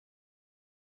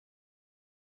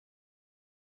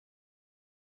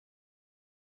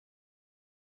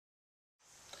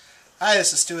Hi,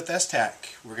 this is Stu with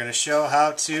SKDTAC. We're going to show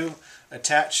how to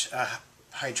attach a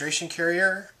hydration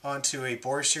carrier onto a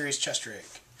Bore Series chest rig.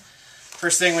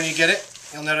 First thing when you get it,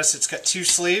 you'll notice it's got two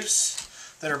sleeves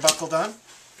that are buckled on.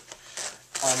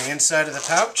 On the inside of the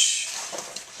pouch,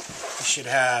 you should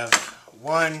have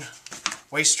one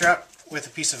waist strap with a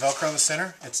piece of Velcro in the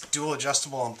center. It's dual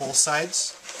adjustable on both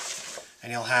sides.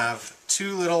 And you'll have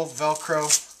two little Velcro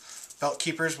belt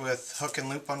keepers with hook and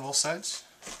loop on both sides.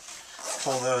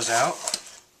 Pull those out.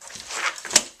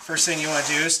 First thing you want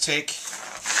to do is take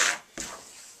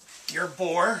your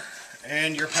bore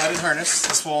and your padded harness.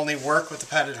 This will only work with the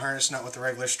padded harness, not with the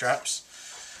regular straps.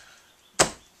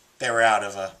 They were out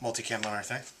of a multicam on our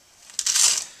thing.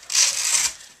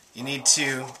 You need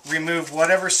to remove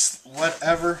whatever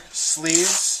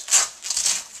sleeves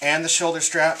and the shoulder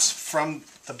straps from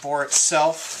the bore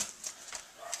itself.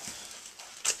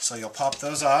 So you'll pop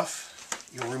those off.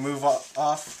 You'll remove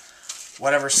off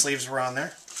whatever sleeves were on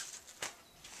there.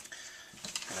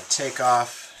 You're going to take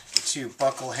off the two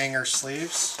buckle hanger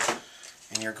sleeves,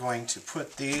 and you're going to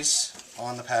put these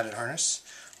on the padded harness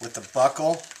with the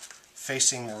buckle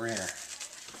facing the rear.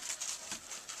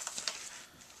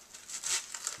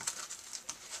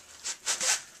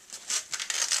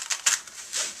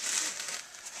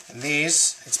 And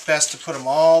these, it's best to put them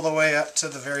all the way up to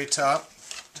the very top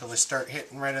until they start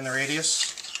hitting right in the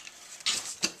radius.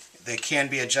 They can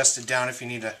be adjusted down if you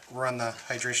need to run the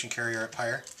hydration carrier up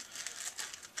higher.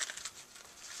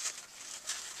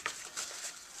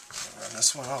 Run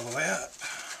this one all the way up.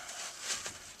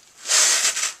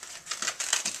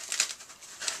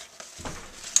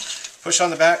 Push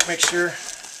on the back, make sure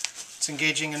it's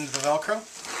engaging into the Velcro.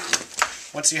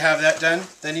 Once you have that done,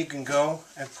 then you can go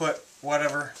and put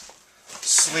whatever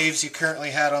sleeves you currently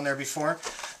had on there before.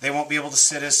 They won't be able to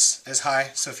sit as high,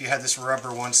 so if you had this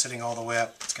rubber one sitting all the way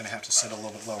up, it's going to have to sit a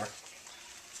little bit lower.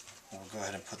 We'll go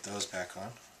ahead and put those back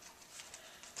on.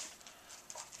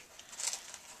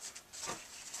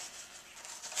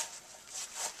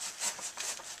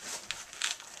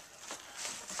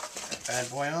 That bad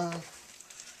boy on.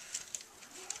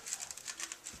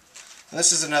 And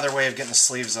this is another way of getting the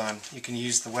sleeves on. You can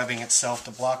use the webbing itself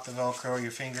to block the Velcro with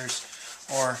your fingers,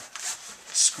 or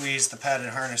squeeze the padded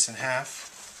harness in half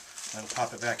and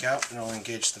pop it back out, and it'll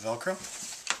engage the Velcro.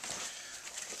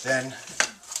 Then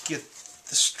get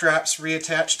the straps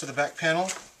reattached to the back panel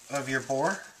of your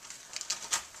bore.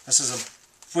 This is a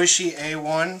Bushy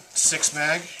A1 6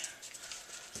 mag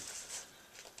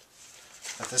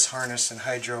that this harness and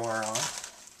hydro are on.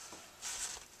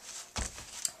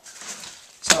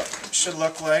 So it should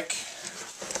look like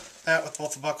that with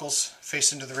both the buckles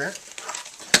facing to the rear.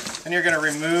 Then you're going to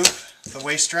remove the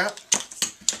waist strap.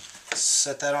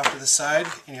 Set that off to the side,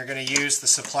 and you're going to use the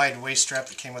supplied waist strap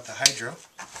that came with the hydro.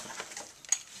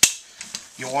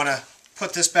 You'll want to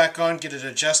put this back on, get it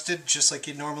adjusted just like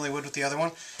you normally would with the other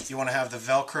one. You want to have the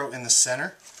Velcro in the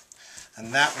center,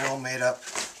 and that will mate up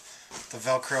the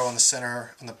Velcro on the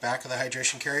center on the back of the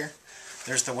hydration carrier.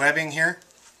 There's the webbing here.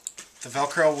 The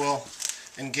Velcro will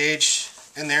engage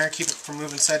in there, keep it from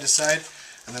moving side to side,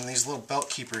 and then these little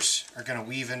belt keepers are going to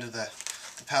weave into the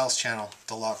PALS channel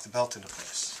to lock the belt into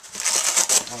place.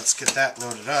 Now let's get that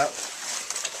loaded up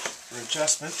for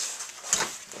adjustment.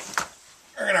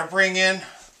 We're going to bring in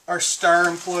our star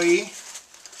employee.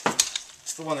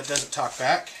 It's the one that doesn't talk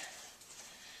back.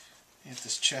 Get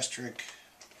this chest rig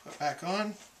put back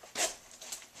on.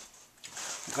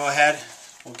 Go ahead,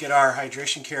 we'll get our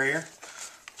hydration carrier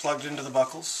plugged into the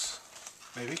buckles,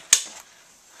 maybe.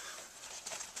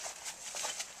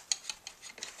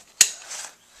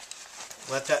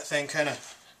 Let that thing kind of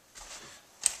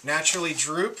naturally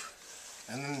droop,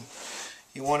 and then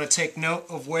you want to take note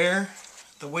of where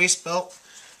the waist belt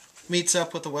meets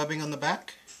up with the webbing on the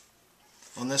back.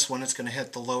 On this one it's going to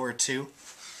hit the lower two.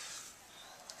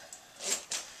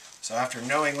 So after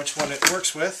knowing which one it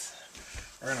works with,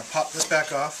 we're going to pop this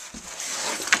back off.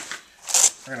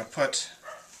 We're going to put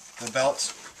the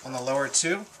belt on the lower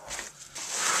two.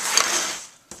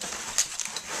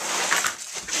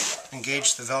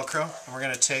 Engage the Velcro, and we're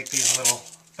going to take these little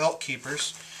belt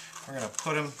keepers, we're going to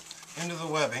put them into the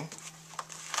webbing.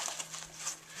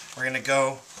 We're going to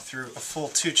go through a full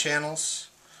 2 channels,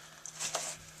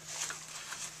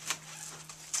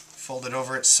 fold it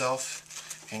over itself,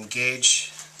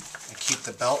 engage, and keep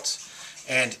the belt.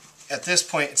 And at this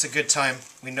point it's a good time,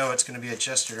 we know it's going to be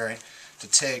adjusted right, to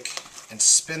take and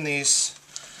spin these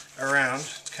around.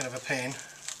 It's kind of a pain.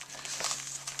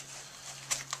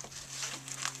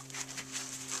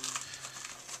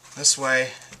 This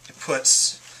way it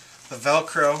puts the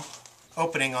Velcro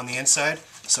opening on the inside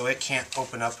so it can't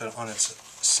open up on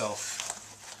itself.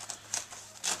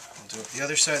 do it the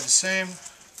other side the same.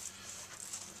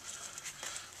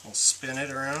 We'll spin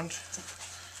it around,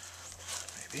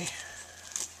 maybe.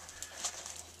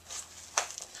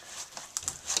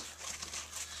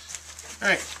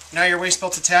 Alright, now your waist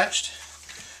belt's attached.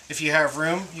 If you have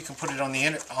room, you can put it on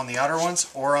the outer ones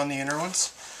or on the inner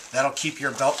ones. That'll keep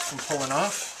your belt from pulling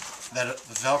off. The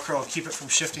Velcro will keep it from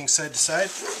shifting side to side.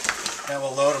 Now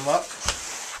we'll load them up.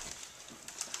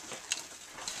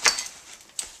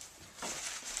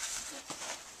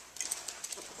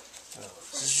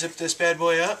 Zip this bad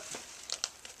boy up.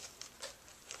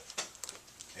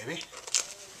 Maybe.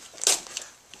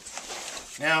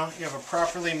 Now you have a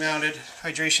properly mounted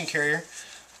hydration carrier,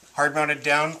 hard mounted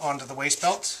down onto the waist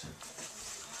belt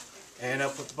and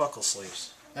up with the buckle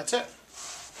sleeves. That's it.